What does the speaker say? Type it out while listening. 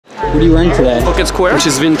What are you wearing today? Pocket square, which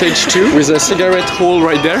is vintage too, with a cigarette hole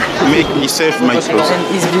right there. Make me save my clothes.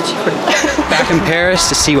 And it's beautiful. Back in Paris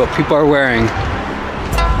to see what people are wearing.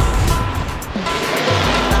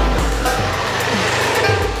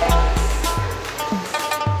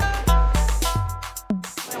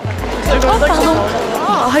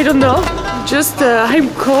 I don't know. Just I'm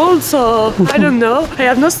cold, so I don't know. I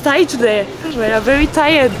have no style today. I am very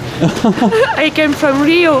tired. I came from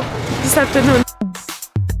Rio this afternoon.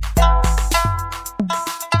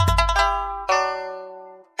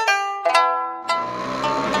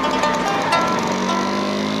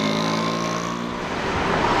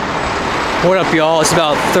 What up, y'all? It's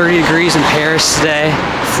about 30 degrees in Paris today.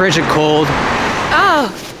 Frigid cold.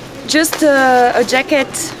 Ah, just a jacket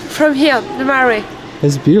from here, the Marais.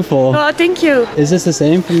 It's beautiful. Oh, thank you. Is this the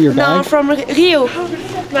same from your bag? No, from Rio.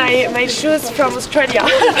 My shoes from Australia.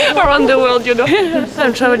 Around the world, you know.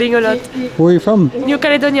 I'm traveling a lot. Where are you from? New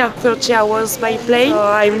Caledonia. 30 hours by plane. So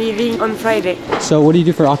I'm leaving on Friday. So what do you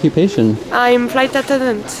do for occupation? I'm flight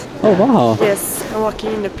attendant. Oh, wow. Yes, I'm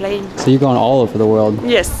working in the plane. So you're going all over the world?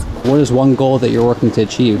 Yes. What is one goal that you're working to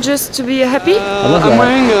achieve? Just to be happy. I'm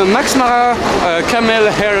wearing a Max Marais camel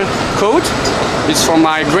hair coat. It's from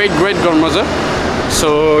my great-great-grandmother.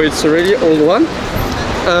 So it's a really old one.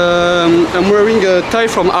 I'm wearing a tie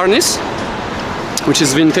from Arnis, which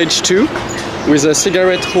is vintage too, with a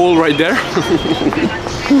cigarette hole right there.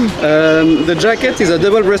 The jacket is a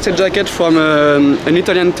double-breasted jacket from an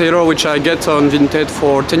Italian tailor, which I get on Vinted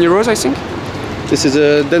for 10 euros, I think. This is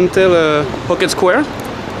a dental pocket square,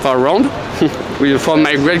 or round. From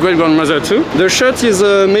my great-great-grandmother too. The shirt is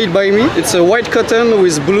made by me. It's a white cotton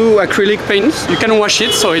with blue acrylic paint. You can wash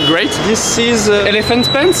it, so it's great. This is elephant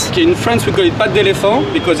pants. In France we call it pattes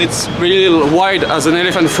d'éléphant because it's really wide as an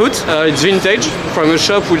elephant foot. It's vintage from a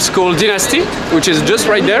shop which is called Dynasty, which is just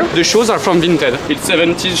right there. The shoes are from Vinted. It's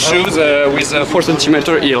 70s shoes with a 4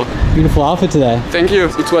 cm heel. Beautiful outfit today. Thank you.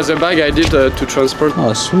 It was a bag I did to transport.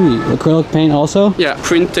 Oh, sweet. Acrylic paint also? Yeah,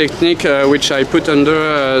 print technique which I put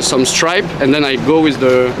under some stripe, and then I go with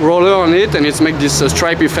the roller on it, and it's make this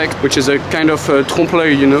stripe effect, which is a kind of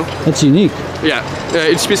trompe-l'œil, you know. That's unique. Yeah,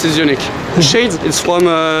 each piece is unique. The shades, it's from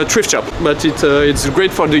a thrift shop, but it's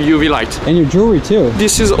great for the UV light. And your jewelry too.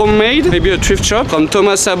 This is homemade, maybe a thrift shop from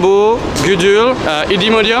Thomas Sabot, Gudule,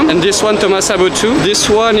 Edimodium, and this one Thomas Sabot too. This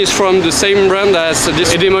one is from the same brand as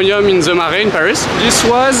this Edimodium in the Marais in Paris. This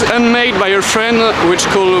was handmade by a friend which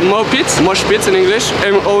called Mosh Pit in English,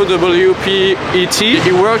 M-O-W-P-E-T.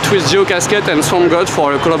 He worked with Geo Casquette and Swarm God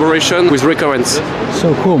for a collaboration with Recurrence.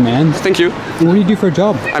 So cool, man. Thank you. What do you do for a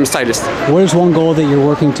job? I'm stylist. What is one goal that you're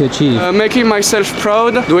working to achieve? Making myself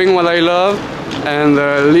proud, doing what I love, and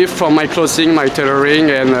live from my clothing, my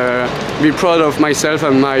tailoring, and be proud of myself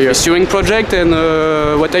and my sewing project and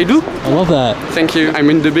what I do. I love that. Thank you. I'm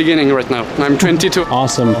in the beginning right now. I'm 22.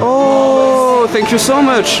 Awesome. Oh, thank you so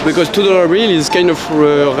much. Because $2 bill is kind of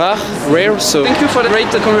rare. So thank you for the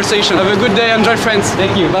great conversation. Have a good day. Enjoy France.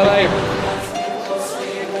 Thank you. Bye bye.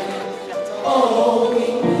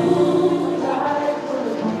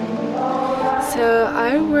 So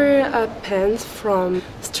I wear a pants from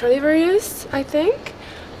Starlinc, I think.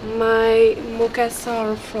 My moccasins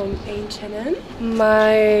are from H&M.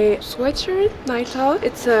 My sweatshirt, night out,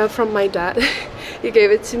 it's from my dad. He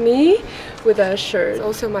gave it to me with a shirt,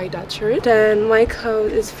 also my dad's shirt. Then my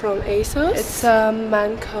coat is from ASOS. It's a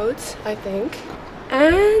man coat, I think.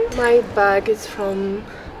 And my bag is from,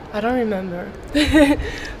 I don't remember.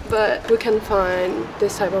 But we can find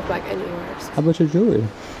this type of bag anywhere. How about your jewelry?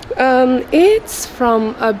 It's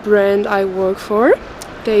from a brand I work for.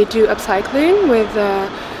 They do upcycling with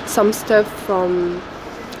some stuff from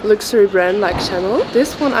luxury brand like Chanel.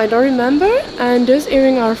 This one I don't remember, and those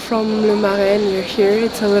earrings are from Le Marais near here.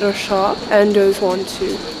 It's a little shop, and those one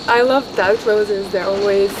too. I love that clothes. They're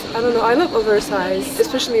always, I don't know, I love oversized,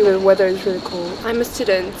 especially when the weather is really cold. I'm a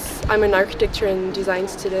student. I'm an architecture and design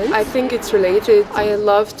student. I think it's related. I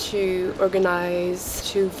love to organize,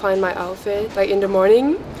 to find my outfit like in the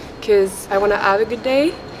morning because I want to have a good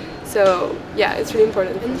day. So yeah, it's really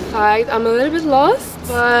important. In fact, I'm a little bit lost,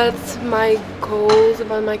 but my goals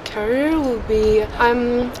about my career will be,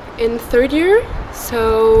 I'm in 3rd year,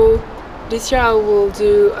 so this year I will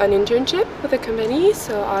do an internship with a company.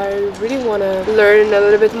 So I really want to learn a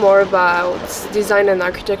little bit more about design and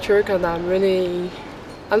architecture because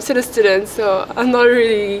I'm still a student, so I'm not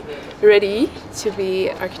really ready to be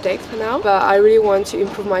an architect for now. But I really want to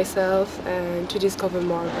improve myself and to discover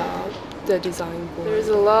more about the design world. There's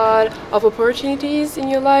a lot of opportunities in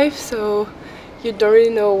your life, so you don't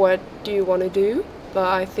really know what do you want to do. but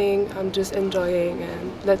I think I'm just enjoying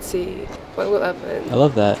and let's see what will happen. I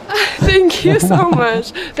love that. Thank you so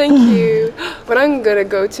much. Thank you. But I'm gonna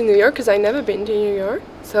go to New York because I've never been to New York,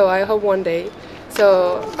 so I hope one day.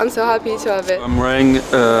 So I'm so happy to have it. I'm wearing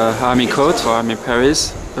a army coat for Army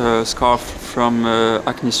Paris, a scarf from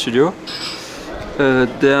Acne Studio,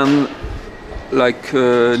 then like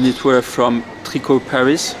knitwear from Tricot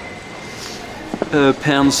Paris,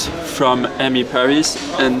 pants from Army Paris,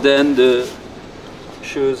 and then the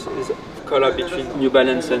shoes is collab between New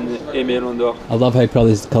Balance and Aimé Londor. I love how you put all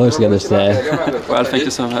these colors together today. Well, thank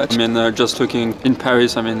you so much. I mean, just looking in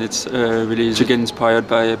Paris, I mean, it's really easy to get inspired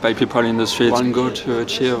by people in the street. One goal to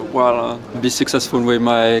achieve, well, be successful with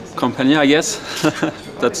my company, I guess.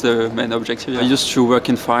 That's the main objective. I used to work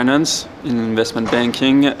in finance, in investment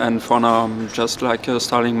banking, and for now I'm just like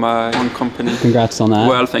starting my own company. Congrats on that.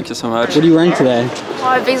 Well, thank you so much. What are you wearing today?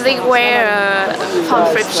 Well, I basically wear from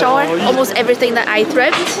thrift store, almost everything that I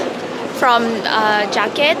thrift. From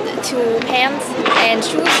jacket to pants and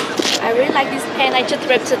shoes. I really like this pant. I just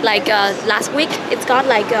thrifted like last week. It's got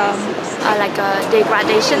like a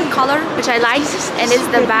degradation color, which I like, and it's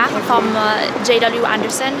the back from JW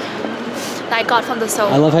Anderson that I got from the store.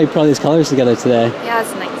 I love how you put all these colors together today. Yeah,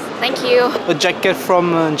 it's nice. Thank you. A jacket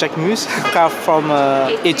from Jack Mus, scarf from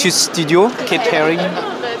Etude Studio, Kate Herring.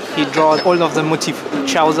 He draws all of the motif,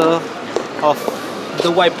 trouser of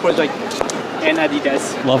the white project. And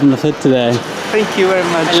Adidas. Loving the fit today. Thank you very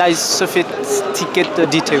much. I like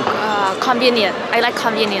sophisticated detail. Convenient. I like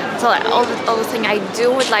convenient. So like, all the things I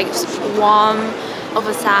do with like warm,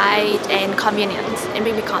 oversized, and convenient, and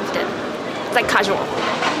make me confident. It's like casual.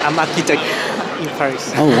 I'm architect in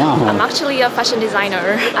Paris. Oh wow. I'm actually a fashion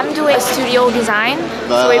designer. I'm doing studio design.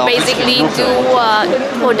 So we basically do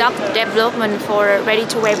product development for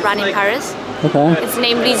ready-to-wear brand in Paris. Okay. It's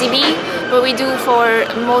named BZB, but we do for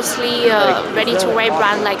mostly ready-to-wear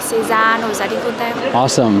brand like Cézanne or Zadie.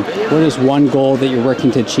 Awesome. What is one goal that you're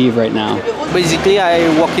working to achieve right now? Basically, I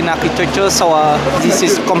work in architecture, so this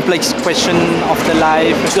is complex question of the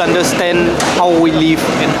life to understand how we live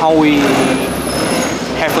and how we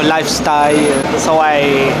have a lifestyle. So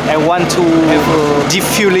I want to have a deep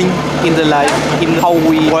feeling in the life, in how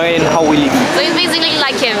we work and how we live. So it's basically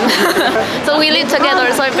like him. So we live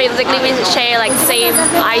together, so basically we share like same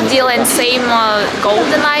ideal and same goals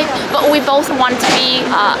in life, but we both want to be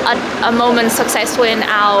a moment successful in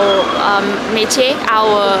our métier,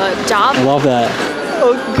 our job. I love that.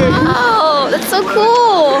 Okay. Oh, that's so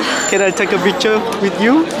cool. Can I take a picture with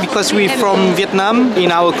you? Because we're from Vietnam,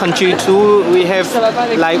 in our country too, we have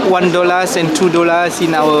like $1 and $2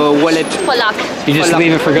 in our wallet. For luck. You just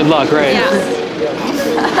leave it for good luck, right? Yeah.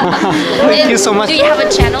 Thank you so much. Do you have a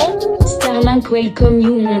channel? Starlinc welcome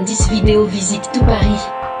you on this video visit to Paris.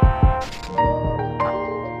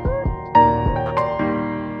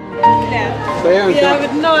 Yeah,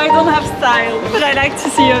 but no, I don't have style. But I like to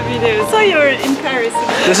see your videos. So you're in Paris.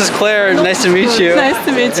 This is Claire. Nice to meet you. Nice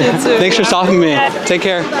to meet you too. Thanks for stopping me. Take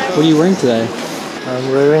care. What are you wearing today?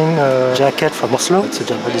 I'm wearing a jacket from Oslo, it's a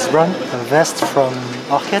Japanese brand, a vest from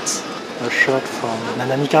Arquette, a shirt from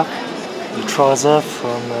Nanamika, a trouser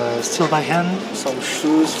from Still by Hand, some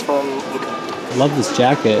shoes from Luca. I love this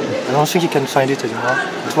jacket. I don't think you can find it anymore.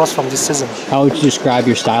 It was from this season. How would you describe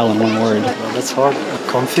your style in one word? Well, that's hard.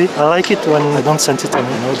 Comfy. I like it when I don't sense it on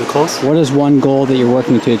the clothes. What is one goal that you're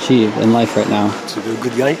working to achieve in life right now? To be a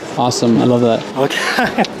good guy. Awesome. I love that.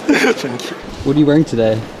 Okay. Thank you. What are you wearing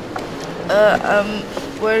today? I'm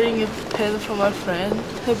wearing a pen from my friend.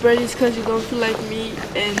 Her brand is because you don't feel like me,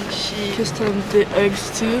 and she custom the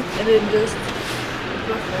eggs too, and then just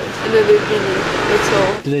and then the beanie, that's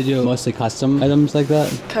all. Do they do mostly custom items like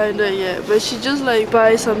that? Kinda, yeah, but she just like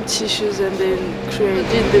buy some tissues and then create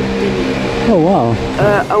the beanie. Oh wow.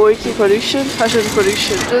 I work in production, fashion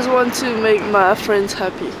production. Just want to make my friends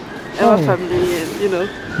happy and my family, and you know.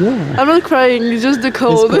 Yeah. I'm not crying, it's just the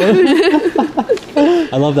cold.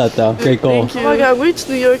 I love that though. Great goal. Thank you. Oh my god, I'm going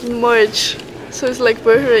to New York in March, so it's like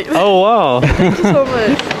perfect. Oh wow. Thank you so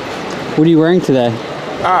much. What are you wearing today?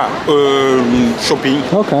 Shopping.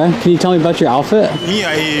 Okay. Can you tell me about your outfit? Me,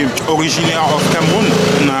 I originaire of Cameroon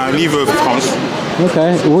and I live in France.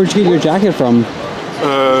 Okay. Where'd you get your jacket from?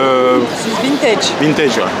 This is vintage.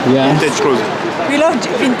 Vintage, Yeah. Vintage clothes. We love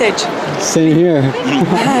vintage. Same here.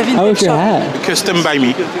 How about your hat? Custom by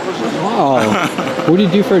me. Wow. What do you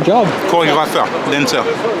do for a job? Choreographer, dancer.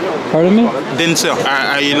 Pardon me? Dancer.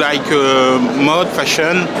 I like mode,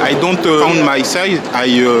 fashion. I don't found my size. I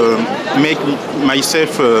make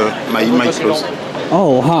myself my clothes.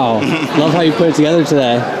 Oh, wow. Love how you put it together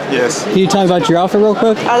today. Yes. Can you tell me about your outfit real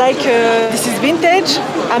quick? I like, this is vintage,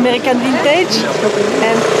 American vintage,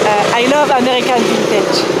 and I love American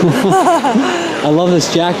vintage. I love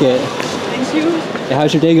this jacket. Thank you.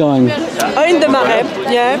 How's your day going? Oh, in the Marais,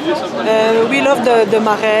 yeah. We love the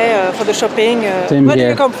Marais for the shopping. Same Where here.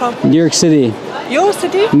 do you come from? New York City. Your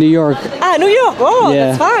city? New York. Ah, New York. Oh,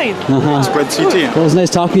 Yeah. that's fine. It's a great city. Well, it was nice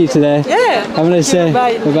talking to you today. Yeah. Have a nice day.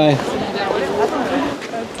 Bye. Bye-bye.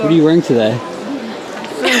 What are you wearing today?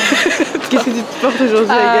 Qu'est-ce que tu te portes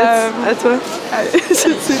aujourd'hui, Agathe? À toi? Je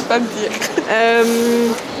sais pas te dire.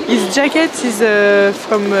 His jacket is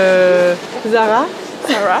from Zara.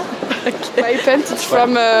 Zara. Okay. My pants is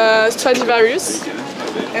from Stradivarius.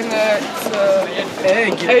 And it's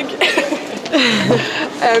egg.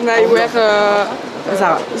 And I wear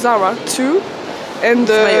Zara too. And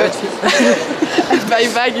my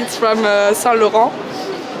bag is from Saint Laurent.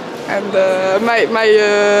 And my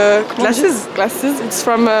glasses, it's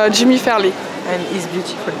from Jimmy Fairley. And he's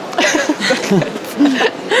beautiful.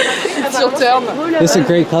 It's your turn. This is a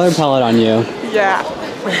great color palette on you. Yeah.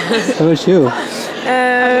 How about you?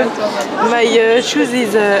 My shoes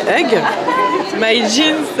is Egg. My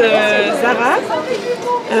jeans Zara.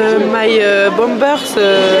 My bombers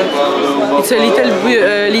it's a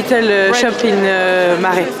little shop in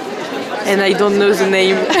Marais. And I don't know the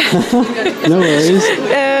name. No worries.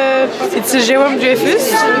 It's Jérôme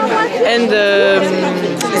Dreyfus and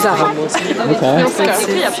Zara. Okay.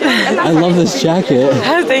 I love this jacket.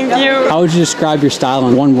 Thank you. How would you describe your style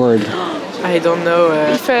in one word? I don't know.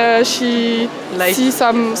 If she sees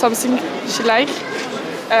something she like,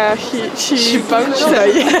 she bunch.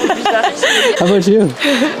 How about you?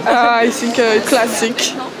 I think classic.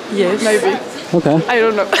 Yes. Maybe. Okay. I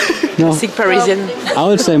don't know. No. Classic Parisian. I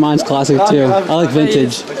would say mine's classic too. I like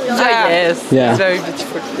vintage. Yes. Yeah. It's very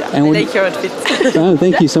beautiful. And I like your outfit. Oh,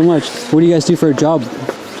 thank you so much. What do you guys do for a job?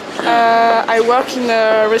 I work in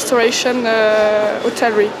a restoration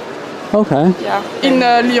hotellerie. Okay. Yeah. In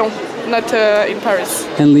Lyon, not in Paris.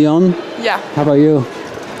 In Lyon? Yeah. How about you?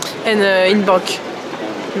 And in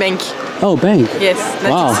bank. Oh, bank. Yes.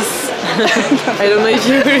 Wow. I don't know if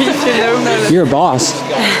you know. You're a boss.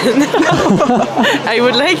 I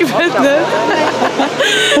would like, but no.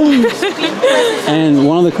 And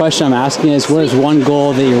one other question I'm asking is, what is one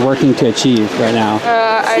goal that you're working to achieve right now?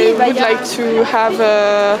 I would like to have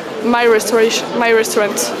my restaurant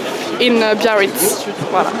in Biarritz.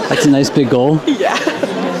 Voilà. That's a nice big goal. Yeah.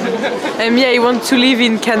 And me, I want to live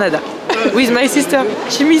in Canada with my sister.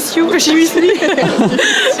 She miss you, she miss me.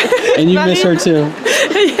 And you miss her too.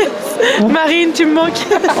 Yes. Marine, tu me manques.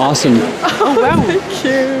 Awesome. Oh wow. Thank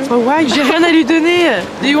you. Oh wow, j'ai rien à lui donner.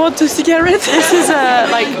 Do you want a cigarette? This is a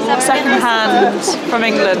second-hand from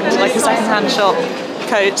England, like a second-hand shop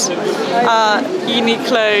coat.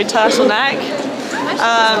 Uniqlo turtleneck.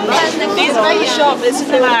 These are from a shop, it's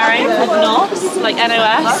from Marais called NOS, like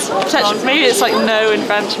NOS. Maybe it's like no in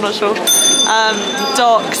French, I'm not sure.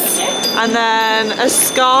 Docks, and then a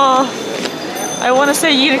scarf. I want to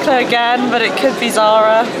say Uniqlo again, but it could be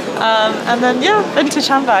Zara. And then, yeah, vintage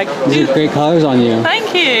handbag. These are great colors on you.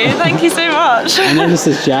 Thank you so much. I noticed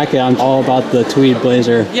this jacket, I'm all about the tweed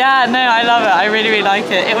blazer. Yeah, no, I love it. I really like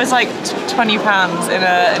it. It was like £20 in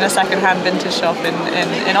a second-hand vintage shop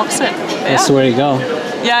in Oxford. That's the way to go.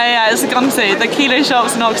 Yeah, it's gone to the kilo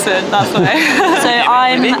shops in Oxford. That's the way. So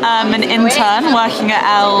I'm an intern working at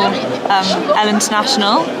Elle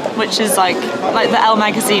International, which is like the Elle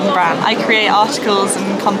magazine brand. I create articles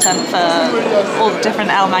and content for all the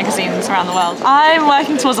different Elle magazines around the world. I'm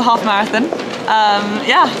working towards a half marathon.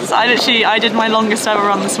 So I did my longest ever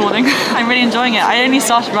run this morning. I'm really enjoying it. I only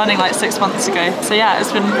started running like 6 months ago. So yeah,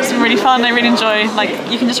 it's been really fun. I really enjoy,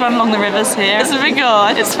 you can just run along the rivers here. It's a big goal.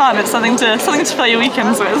 It's fun. It's something to fill your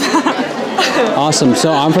weekends with. Awesome.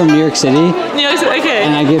 So I'm from New York City. New York City, okay.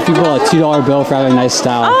 And I give people a $2 bill for having nice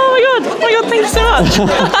style. Oh my god, thank you so much.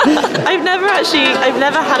 I've never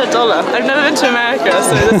had a dollar. I've never been to America,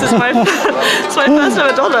 so this is my first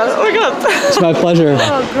ever dollar. Oh my god. It's my pleasure.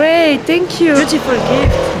 Oh great, thank you. Beautiful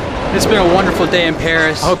gift. It's been a wonderful day in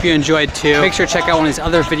Paris. I hope you enjoyed too. Make sure to check out one of these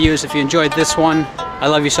other videos if you enjoyed this one. I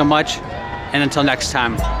love you so much. And until next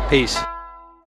time, peace.